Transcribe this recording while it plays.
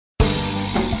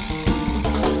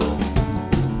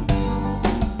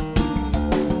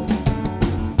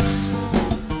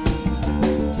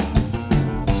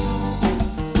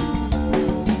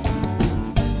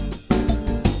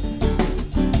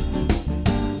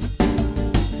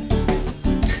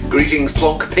Greetings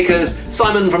plonk pickers,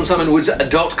 Simon from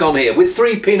simonwoods.com here with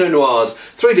 3 Pinot Noirs,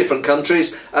 3 different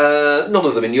countries, none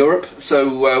of them in Europe. So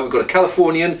we've got a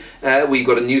Californian, we've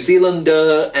got a New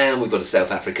Zealander and we've got a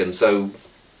South African, so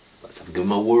let's have a give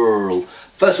them a whirl.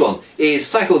 First one is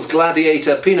Cycles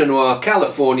Gladiator Pinot Noir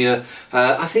California.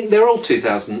 I think they're all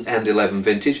 2011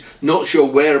 vintage, not sure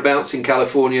whereabouts in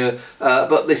California,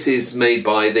 but this is made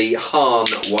by the Hahn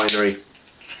winery.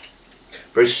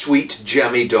 Very sweet,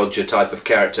 jammy Dodger type of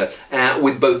character,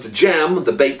 with both the jam,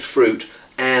 the baked fruit,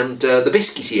 and the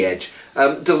biscuity edge.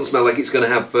 Doesn't smell like it's going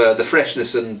to have the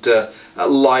freshness and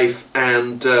life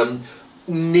and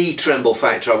knee tremble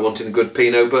factor I want in a good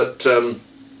Pinot, but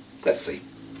let's see.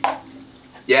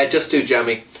 Yeah, just too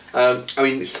jammy. I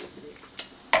mean, it's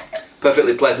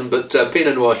perfectly pleasant, but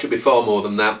Pinot Noir should be far more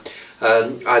than that.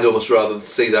 I'd almost rather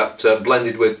see that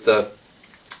blended with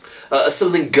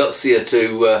something gutsier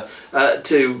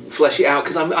to flesh it out,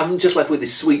 because I'm just left with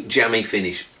this sweet jammy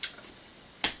finish.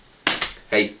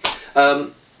 Hey,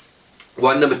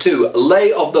 wine number 2,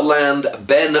 Lay of the Land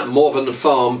Ben Morven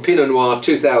Farm Pinot Noir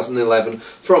 2011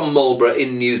 from Marlborough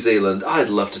in New Zealand. I'd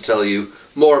love to tell you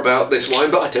more about this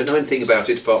wine, but I don't know anything about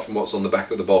it apart from what's on the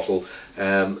back of the bottle.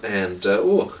 Oh,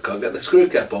 I can't get the screw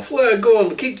cap off. Well, go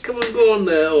on, come on, go on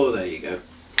there. Oh, there you go.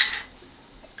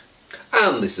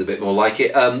 And this is a bit more like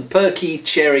it. Perky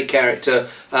cherry character,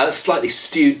 slightly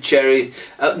stewed cherry,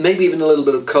 maybe even a little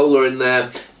bit of cola in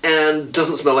there, and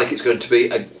doesn't smell like it's going to be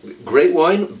a great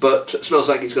wine, but smells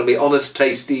like it's going to be honest,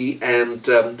 tasty, and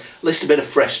at least a bit of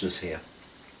freshness here.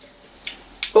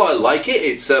 Well, I like it.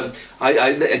 It's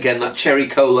again, that cherry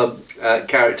cola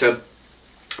character,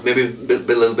 maybe a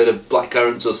little bit of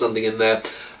blackcurrants or something in there,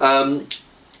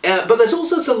 but there's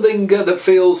also something that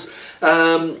feels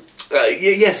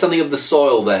yeah, something of the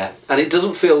soil there, and it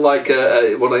doesn't feel like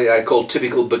what I call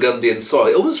typical Burgundian soil.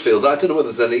 It almost feels, I don't know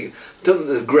whether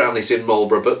there's granite in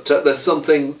Marlborough, but there's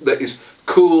something that is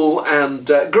cool and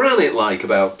granite-like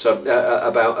about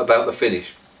the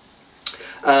finish.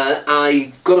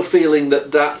 I've got a feeling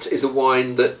that is a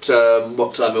wine that,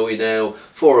 what time are we now?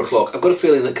 4 o'clock. I've got a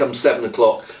feeling that come 7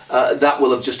 o'clock, that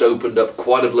will have just opened up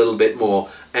quite a little bit more,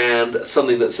 and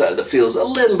something that feels a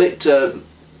little bit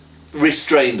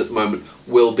restrained at the moment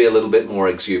will be a little bit more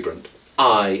exuberant.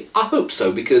 I hope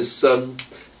so, because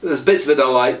there's bits of it I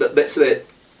like, but bits of it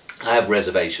I have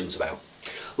reservations about.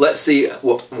 Let's see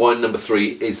what wine number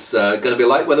 3 is going to be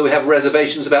like, whether we have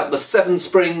reservations about the Seven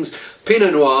Springs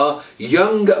Pinot Noir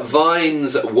Young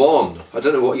Vines 1. I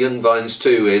don't know what Young Vines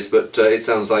 2 is, but it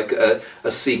sounds like a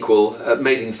sequel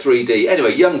made in 3D.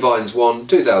 Anyway, Young Vines 1,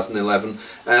 2011,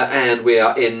 and we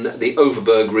are in the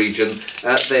Overberg region.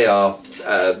 They are,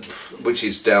 which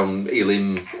is down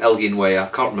Elim, Elgin way. I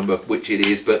can't remember which it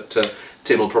is, but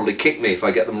Tim will probably kick me if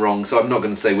I get them wrong, so I'm not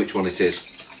going to say which one it is.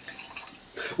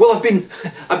 Well, I've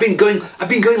been going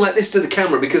like this to the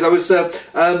camera because I was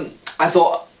I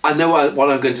thought I know what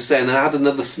I'm going to say, and then I had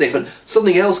another sniff and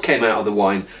something else came out of the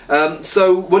wine.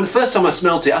 So when the first time I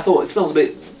smelled it, I thought it smells a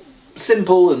bit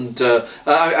simple, and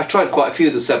I've tried quite a few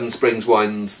of the Seven Springs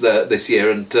wines this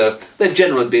year, and they've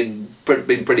generally been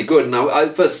pretty good. And I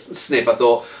first sniff, I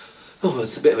thought, oh,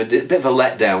 it's a bit of a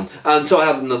letdown, and so I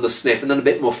had another sniff, and then a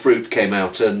bit more fruit came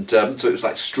out, and so it was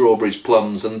like strawberries,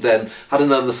 plums, and then had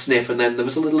another sniff, and then there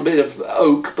was a little bit of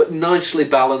oak, but nicely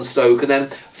balanced oak, and then a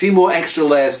few more extra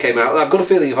layers came out. I've got a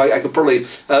feeling if I could probably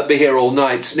be here all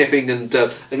night sniffing,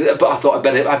 but I thought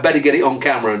I better get it on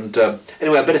camera, and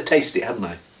anyway, I better taste it, hadn't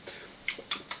I?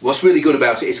 What's really good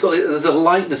about it, there's a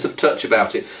lightness of touch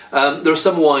about it. There are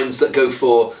some wines that go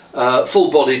for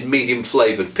full-bodied,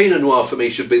 medium-flavoured. Pinot Noir for me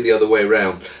should be the other way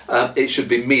around. It should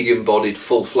be medium-bodied,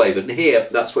 full-flavoured. And here,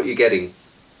 that's what you're getting.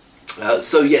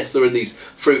 So yes, there are these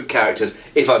fruit characters.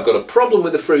 If I've got a problem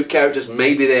with the fruit characters,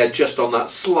 maybe they're just on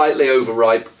that slightly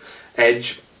overripe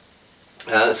edge.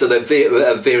 So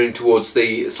they're veering towards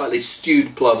the slightly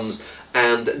stewed plums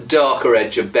and darker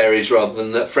edge of berries rather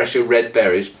than the fresher red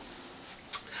berries.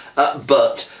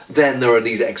 But then there are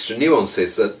these extra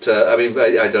nuances that, I mean,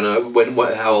 I don't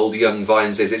know how old Young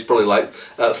Vines is. It's probably like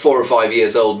 4 or 5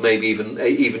 years old, maybe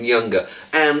even younger.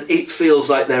 And it feels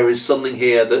like there is something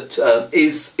here that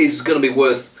is going to be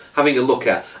worth having a look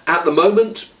at. At the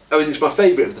moment, I mean, it's my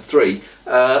favourite of the 3.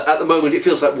 At the moment, it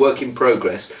feels like work in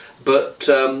progress, but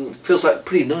feels like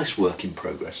pretty nice work in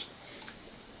progress.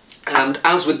 And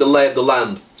as with the Lay of the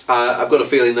Land, I've got a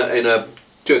feeling that in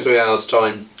 2 or 3 hours'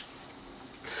 time,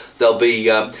 there'll be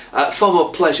far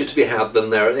more pleasure to be had than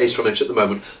there is from it at the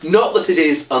moment. Not that it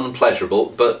is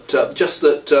unpleasurable, but just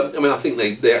that, I mean, I think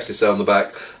they actually say on the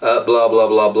back, blah, blah,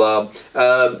 blah, blah,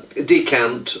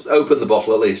 decant, open the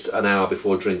bottle at least an hour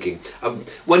before drinking.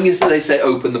 When they say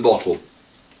open the bottle,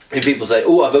 And people say,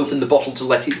 oh, I've opened the bottle to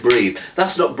let it breathe.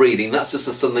 That's not breathing, that's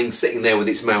just something sitting there with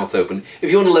its mouth open.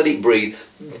 If you want to let it breathe,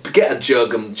 get a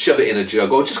jug and shove it in a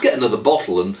jug, or just get another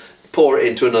bottle and pour it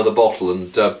into another bottle,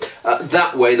 and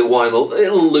that way the wine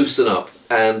it'll loosen up.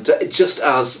 And just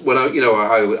as when I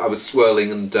was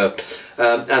swirling,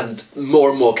 and more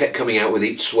and more kept coming out with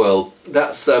each swirl.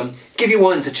 That's give your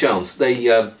wines a chance. They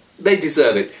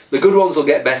deserve it. The good ones will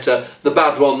get better. The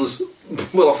bad ones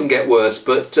will often get worse.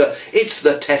 But it's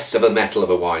the test of the mettle of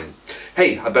a wine.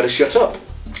 Hey, I better shut up.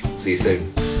 See you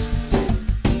soon.